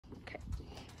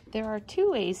There are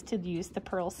two ways to use the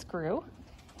pearl screw.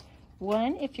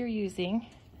 One, if you're using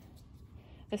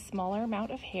a smaller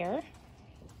amount of hair,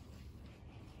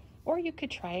 or you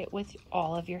could try it with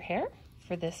all of your hair.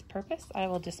 For this purpose, I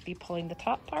will just be pulling the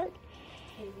top part,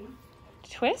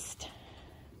 twist,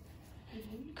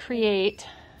 create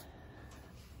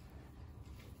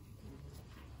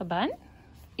a bun,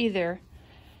 either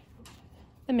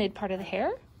the mid part of the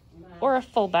hair or a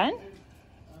full bun.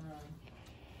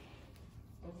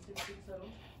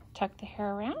 Tuck the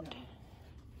hair around.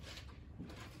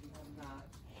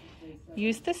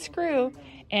 Use the screw,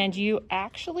 and you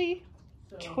actually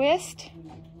twist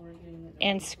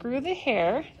and screw the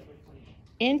hair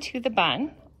into the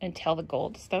bun until the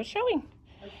gold starts showing.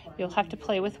 You'll have to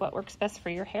play with what works best for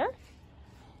your hair.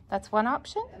 That's one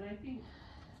option.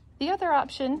 The other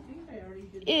option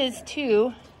is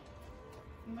to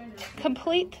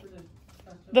complete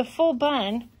the full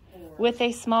bun with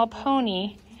a small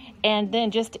pony and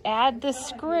then just add the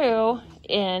screw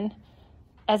in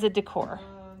as a decor.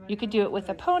 You could do it with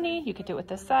a pony, you could do it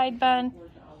with a side bun,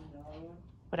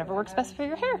 whatever works best for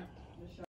your hair.